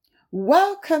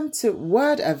Welcome to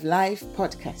Word of Life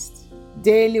podcast.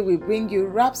 Daily we bring you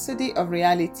Rhapsody of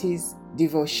Realities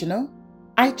devotional.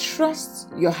 I trust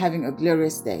you're having a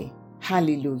glorious day.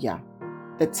 Hallelujah.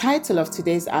 The title of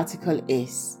today's article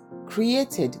is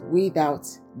Created Without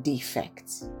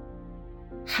Defect.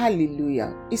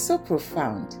 Hallelujah. It's so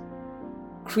profound.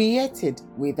 Created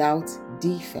without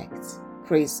defect.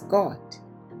 Praise God.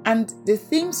 And the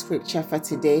theme scripture for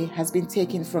today has been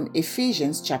taken from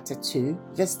Ephesians chapter 2,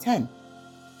 verse 10,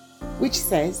 which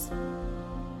says,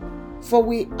 "For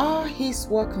we are his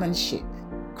workmanship,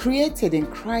 created in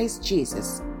Christ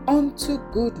Jesus unto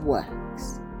good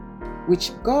works,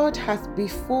 which God hath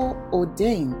before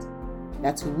ordained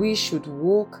that we should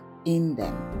walk in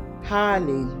them."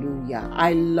 Hallelujah.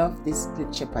 I love this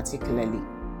scripture particularly.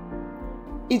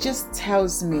 It just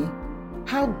tells me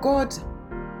how God,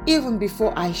 even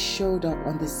before I showed up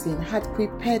on the scene, had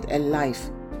prepared a life,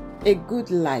 a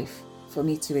good life for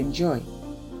me to enjoy.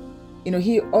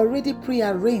 He already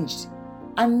prearranged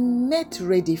and made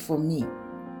ready for me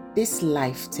this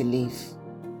life to live.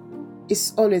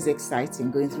 It's always exciting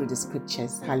going through the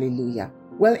scriptures. Hallelujah.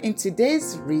 Well, in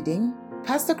today's reading,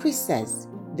 Pastor Chris says,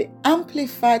 the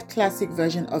Amplified Classic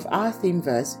version of our theme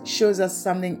verse shows us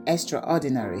something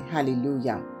extraordinary.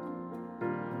 Hallelujah.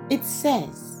 It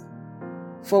says,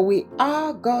 "For we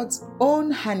are God's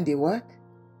own handiwork,"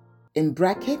 in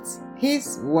brackets,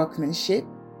 his workmanship,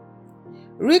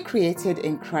 recreated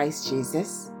in Christ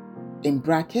Jesus, in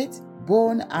brackets,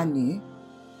 born anew,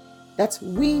 that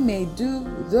we may do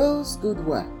those good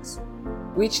works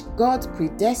which God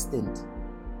predestined,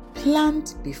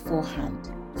 planned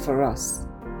beforehand for us,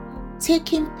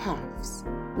 taking paths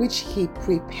which he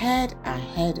prepared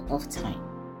ahead of time.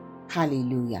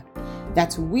 Hallelujah.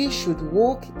 That we should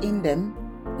walk in them,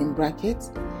 in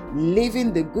brackets,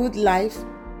 living the good life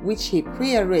which he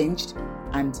prearranged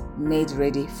and made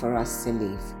ready for us to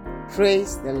live.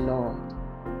 Praise the Lord.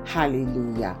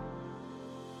 Hallelujah.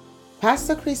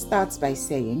 Pastor Chris starts by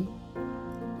saying,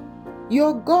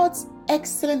 "You're God's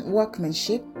excellent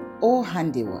workmanship or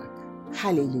handiwork."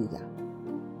 Hallelujah.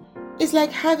 It's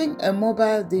like having a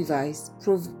mobile device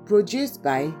produced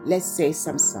by, let's say,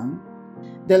 Samsung.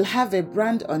 They'll have a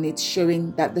brand on it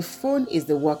showing that the phone is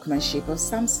the workmanship of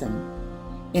Samsung.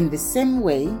 In the same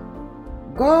way,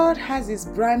 God has his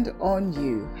brand on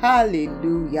you.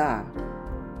 Hallelujah.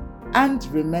 And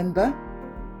remember,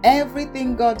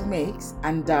 everything God makes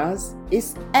and does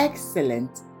is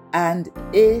excellent and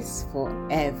is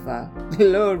forever.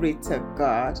 Glory to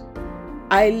God.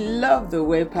 I love the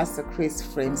way Pastor Chris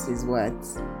frames his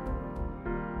words.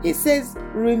 He says,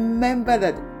 remember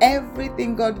that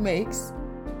everything God makes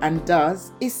and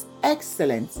does is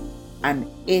excellent and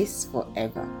is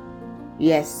forever.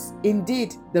 Yes,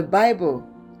 indeed, the Bible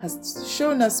has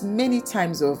shown us many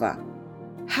times over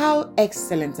how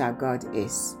excellent our God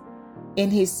is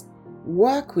in his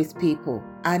work with people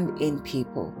and in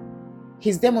people.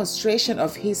 His demonstration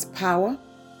of his power,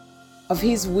 of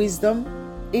his wisdom,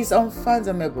 is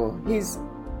unfathomable. He's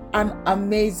an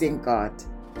amazing God.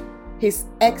 He's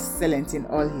excellent in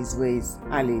all his ways.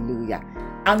 Hallelujah.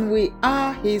 And we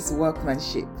are his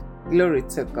workmanship. Glory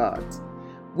to God.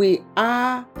 We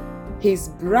are his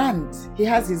brand. He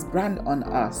has his brand on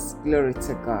us. Glory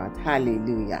to God.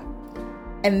 Hallelujah.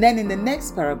 And then in the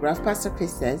next paragraph, Pastor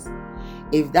Chris says,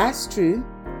 if that's true,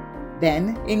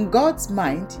 then in God's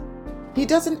mind, he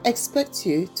doesn't expect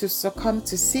you to succumb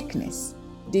to sickness,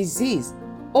 disease,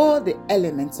 or the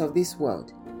elements of this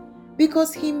world,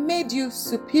 because he made you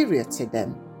superior to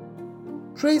them.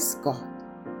 Praise God.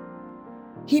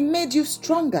 He made you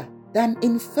stronger than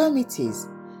infirmities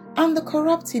and the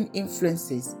corrupting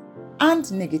influences and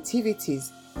negativities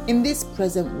in this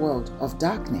present world of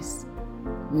darkness.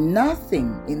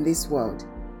 Nothing in this world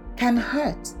can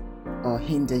hurt or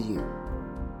hinder you.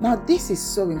 Now, this is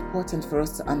so important for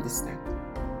us to understand.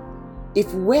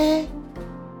 If we're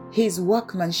his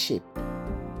workmanship,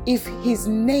 if his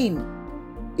name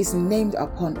is named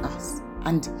upon us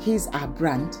and he's our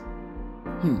brand,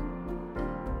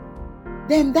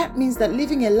 then that means that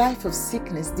living a life of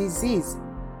sickness, disease,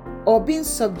 or being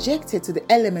subjected to the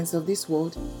elements of this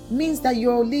world means that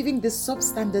you're living the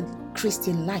substandard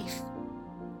Christian life,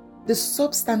 the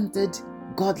substandard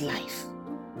God life.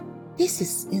 This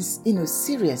is,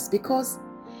 serious, because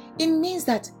it means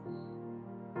that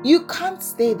you can't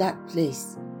stay that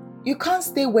place. You can't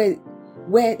stay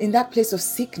where in that place of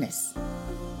sickness.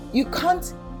 You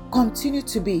can't continue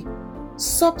to be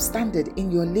substandard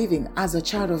in your living as a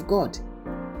child of God.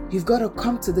 You've got to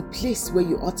come to the place where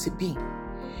you ought to be.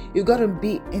 You've got to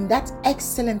be in that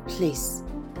excellent place,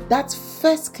 that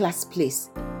first class place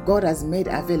God has made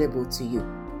available to you.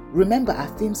 remember our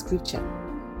theme scripture.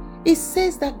 It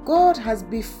says that God has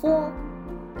before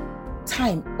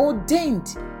time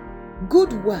ordained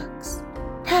good works,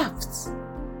 paths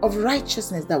of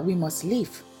righteousness that we must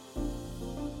live.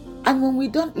 And when we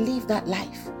don't live that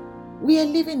life, we are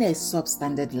living a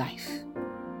substandard life.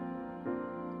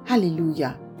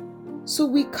 Hallelujah. So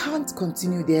we can't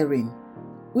continue therein.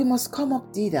 We must come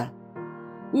up thither.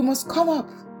 We must come up.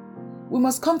 We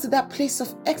must come to that place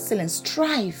of excellence.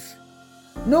 Strive.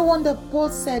 No wonder Paul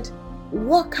said,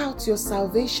 work out your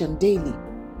salvation daily.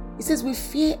 He says, with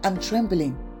fear and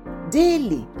trembling,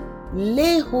 daily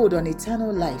lay hold on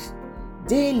eternal life.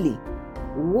 Daily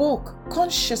walk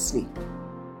consciously.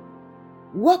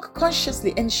 Walk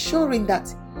consciously, ensuring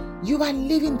that you are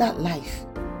living that life,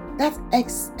 that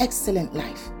excellent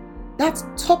life, that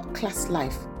top class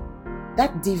life,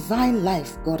 that divine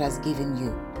life God has given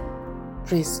you.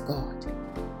 Praise God.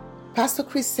 Pastor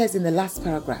Chris says in the last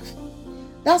paragraph,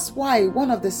 that's why one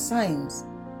of the signs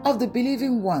of the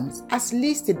believing ones, as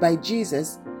listed by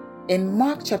Jesus in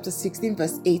Mark chapter 16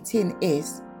 verse 18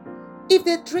 is, if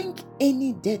they drink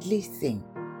any deadly thing,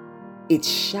 it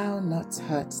shall not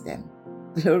hurt them.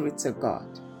 Glory to God.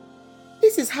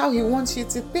 This is how he wants you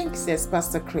to think, says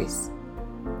Pastor Chris.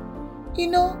 You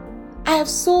know, I have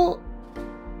so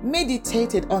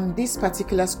meditated on this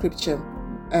particular scripture,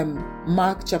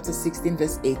 Mark chapter 16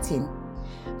 verse 18,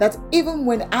 that even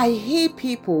when I hear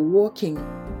people walking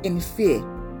in fear,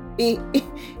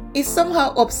 it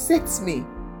somehow upsets me.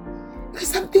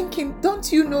 Because I'm thinking, don't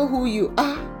you know who you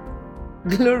are?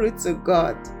 Glory to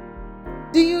God.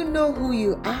 Do you know who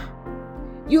you are?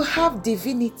 You have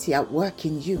divinity at work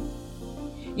in you.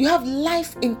 You have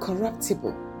life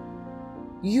incorruptible.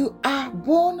 You are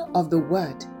born of the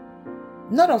word,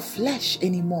 not of flesh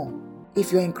anymore.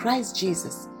 If you're in Christ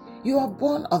Jesus, you are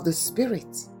born of the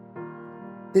Spirit.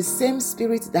 The same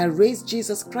Spirit that raised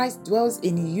Jesus Christ dwells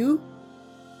in you,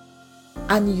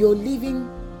 and you're living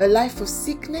a life of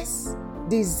sickness,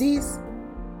 disease.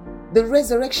 The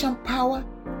resurrection power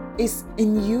is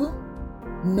in you.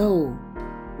 No,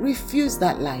 refuse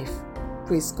that life.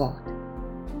 Praise God.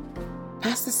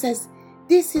 Pastor says,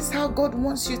 this is how God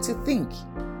wants you to think.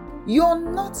 You're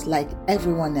not like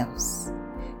everyone else.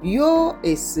 You're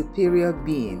a superior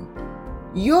being.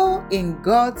 You're in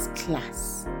God's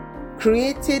class,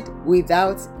 created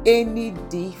without any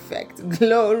defect.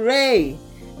 Glory!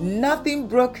 Nothing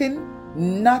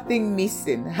broken, nothing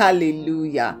missing.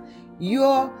 Hallelujah.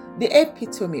 You're the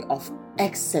epitome of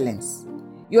excellence.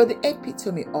 You're the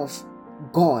epitome of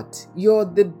God. You're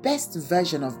the best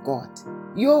version of God.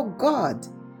 You're God.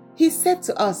 He said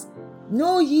to us,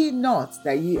 know ye not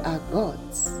that ye are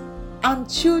gods, and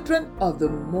children of the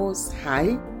Most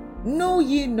High? Know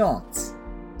ye not?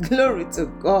 Glory to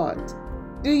God.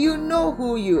 Do you know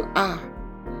who you are?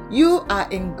 You are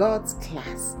in God's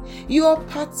class. You are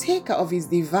partaker of His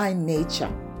divine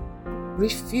nature.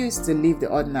 Refuse to live the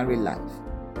ordinary life.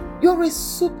 You're a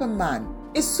superman,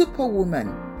 a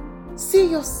superwoman. See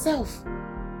yourself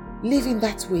living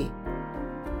that way.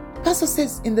 Pastor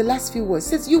says in the last few words,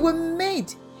 says you were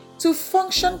made to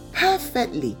function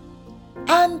perfectly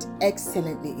and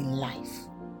excellently in life.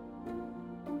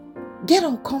 Get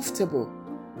uncomfortable.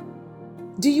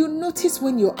 Do you notice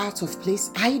when you're out of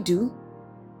place? I do.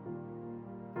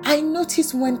 I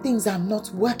notice when things are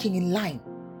not working in line,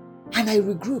 and I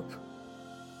regroup.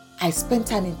 I spend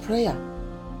time in prayer.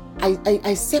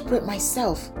 I separate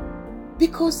myself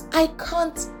because I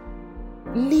can't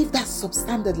live that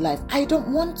substandard life. I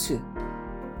don't want to.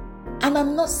 And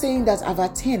I'm not saying that I've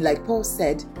attained, like Paul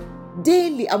said,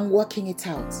 daily I'm working it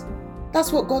out.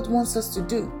 That's what God wants us to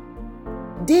do.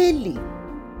 Daily,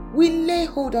 we lay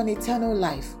hold on eternal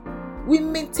life. We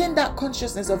maintain that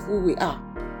consciousness of who we are.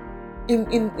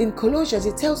 In Colossians,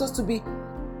 it tells us to be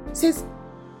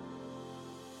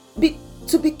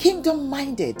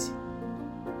kingdom-minded.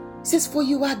 It says, for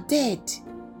you are dead,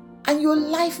 and your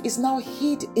life is now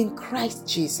hid in Christ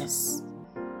Jesus.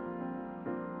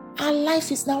 Our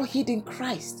life is now hid in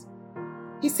Christ.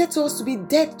 He said to us to be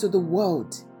dead to the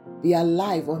world, be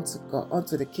alive unto God,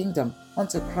 unto the kingdom,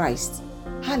 unto Christ.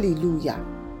 Hallelujah.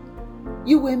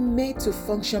 You were made to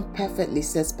function perfectly,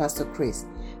 says Pastor Chris,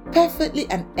 perfectly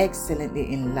and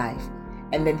excellently in life.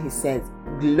 And then he says,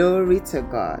 glory to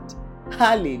God.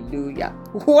 Hallelujah.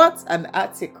 What an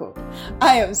article.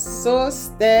 I am so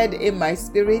stirred in my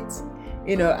spirit,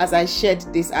 as I shared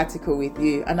this article with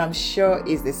you, and I'm sure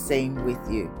it's the same with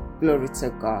you. Glory to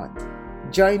God.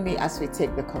 Join me as we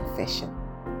take the confession.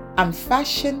 I'm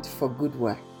fashioned for good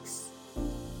works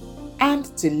and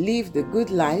to live the good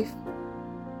life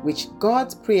which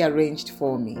God prearranged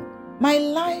for me. My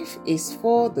life is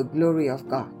for the glory of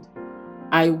God.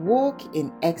 I walk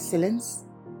in excellence,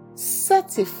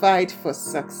 certified for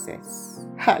success.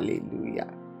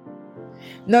 Hallelujah.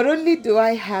 Not only do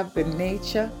I have the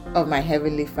nature of my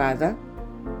Heavenly Father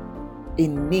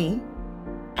in me,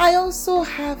 I also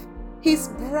have His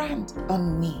brand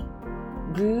on me.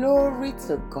 Glory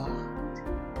to God.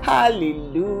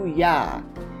 Hallelujah.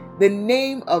 The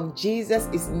name of Jesus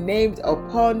is named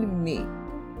upon me.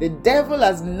 The devil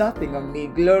has nothing on me.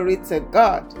 Glory to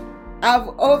God. I've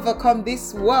overcome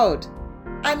this world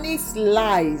and its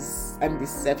lies and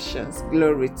deceptions.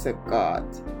 Glory to God.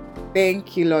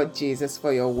 Thank you, Lord Jesus,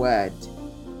 for your word.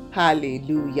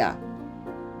 Hallelujah.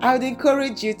 I would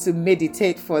encourage you to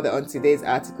meditate further on today's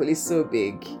article. It's so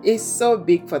big. It's so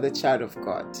big for the child of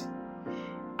God.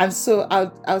 And so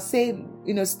I'll say,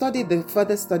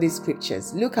 further study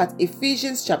scriptures. Look at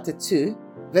Ephesians chapter 2,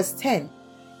 verse 10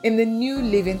 in the New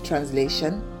Living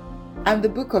Translation, and the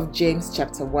book of James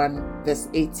chapter 1, verse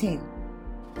 18.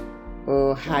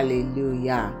 Oh,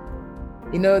 hallelujah.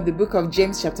 The book of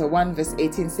James chapter 1, verse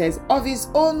 18 says, "Of his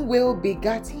own will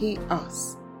begat he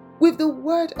us with the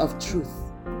word of truth,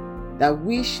 that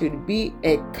we should be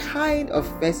a kind of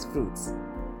first fruits."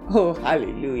 Oh,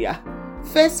 hallelujah.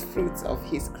 First fruits of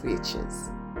his creatures.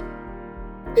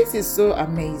 This is so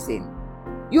amazing.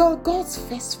 You are God's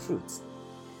first fruit,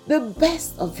 the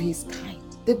best of his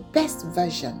kind, the best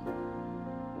version.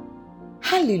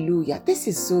 Hallelujah. This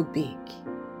is so big.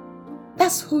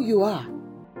 That's who you are.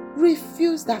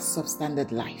 Refuse that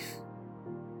substandard life.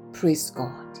 Praise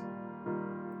God.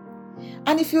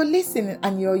 And if you're listening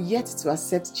and you're yet to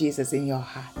accept Jesus in your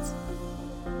heart,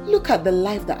 look at the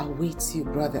life that awaits you,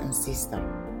 brother and sister.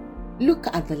 Look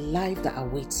at the life that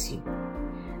awaits you.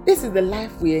 This is the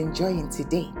life we're enjoying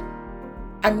today.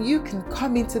 And you can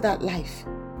come into that life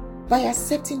by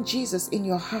accepting Jesus in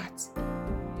your heart.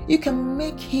 You can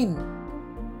make him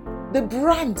the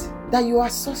brand that you are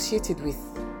associated with.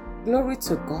 Glory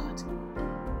to God.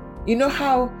 You know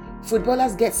how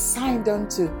footballers get signed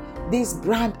onto this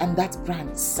brand and that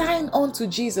brand? Sign on to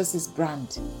Jesus'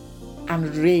 brand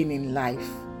and reign in life.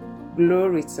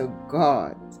 Glory to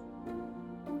God.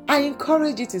 I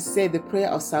encourage you to say the prayer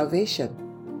of salvation,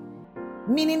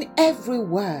 meaning every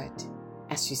word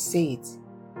as you say it.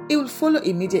 It will follow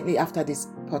immediately after this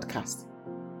podcast.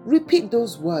 Repeat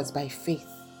those words by faith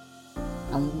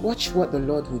and watch what the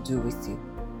Lord will do with you.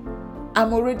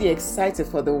 I'm already excited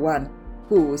for the one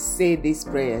who will say these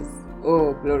prayers.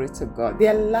 Oh, glory to God.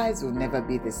 Their lives will never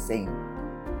be the same.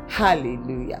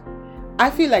 Hallelujah. I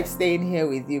feel like staying here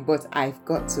with you, but I've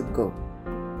got to go.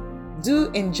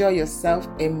 Do enjoy yourself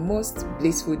a most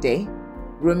blissful day.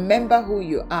 Remember who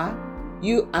you are.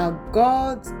 You are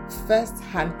God's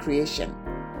first-hand creation,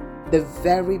 the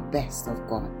very best of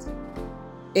God.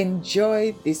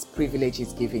 Enjoy this privilege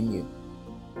He's given you.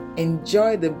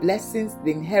 Enjoy the blessings,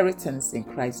 the inheritance in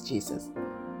Christ Jesus.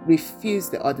 Refuse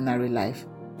the ordinary life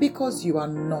because you are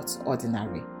not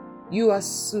ordinary. You are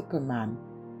Superman.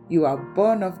 You are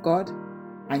born of God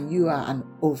and you are an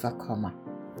overcomer.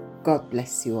 God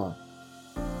bless you all.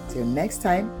 Till next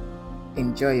time,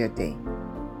 enjoy your day.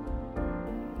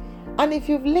 And if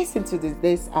you've listened to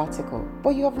today's article,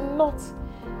 but you have not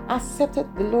accepted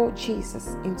the Lord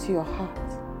Jesus into your heart,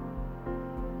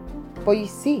 but you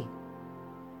see,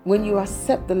 when you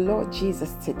accept the Lord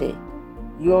Jesus today,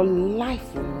 your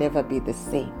life will never be the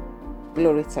same.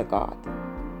 Glory to God.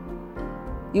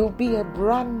 You'll be a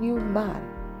brand new man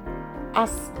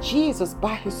as Jesus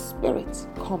by His Spirit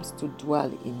comes to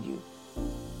dwell in you.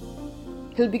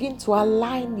 He'll begin to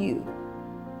align you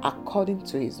according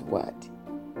to His word.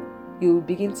 You will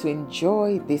begin to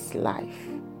enjoy this life.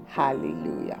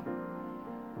 Hallelujah.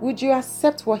 Would you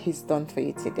accept what He's done for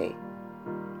you today?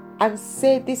 And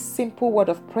say this simple word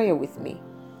of prayer with me,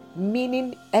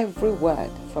 meaning every word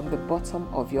from the bottom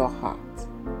of your heart.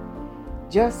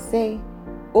 Just say,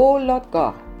 "Oh Lord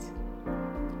God,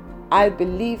 I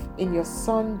believe in your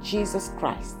Son Jesus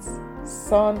Christ,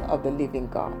 Son of the living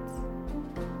God,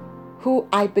 who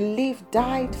I believe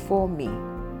died for me,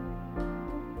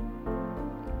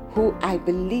 who I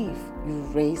believe you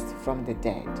raised from the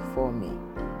dead for me.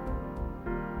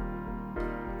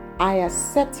 I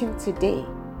accept Him today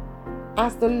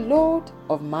as the Lord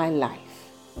of my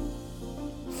life.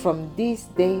 From this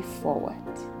day forward,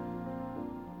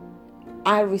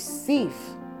 I receive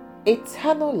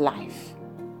eternal life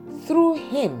through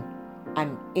Him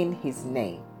and in His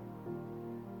name.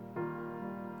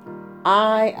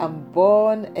 I am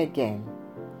born again.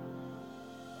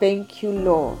 Thank you,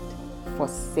 Lord, for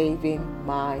saving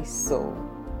my soul.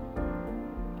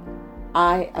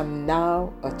 I am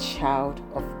now a child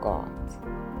of God.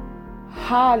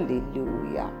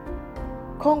 Hallelujah.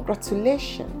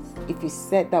 Congratulations if you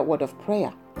said that word of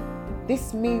prayer.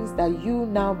 This means that you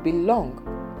now belong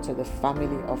to the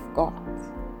family of God.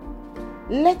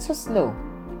 Let us know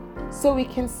so we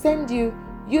can send you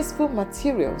useful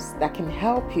materials that can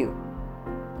help you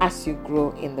as you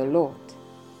grow in the Lord.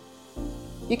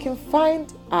 You can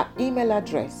find our email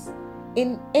address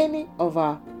in any of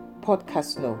our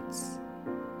podcast notes.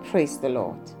 Praise the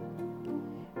Lord.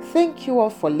 Thank you all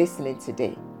for listening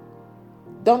today.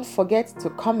 Don't forget to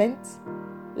comment,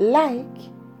 like,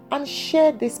 and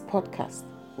share this podcast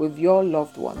with your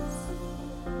loved ones.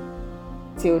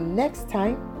 Till next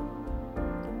time,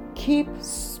 keep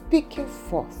speaking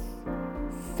forth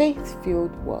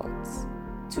faith-filled words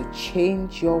to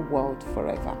change your world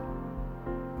forever.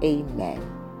 Amen.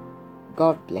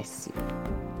 God bless you.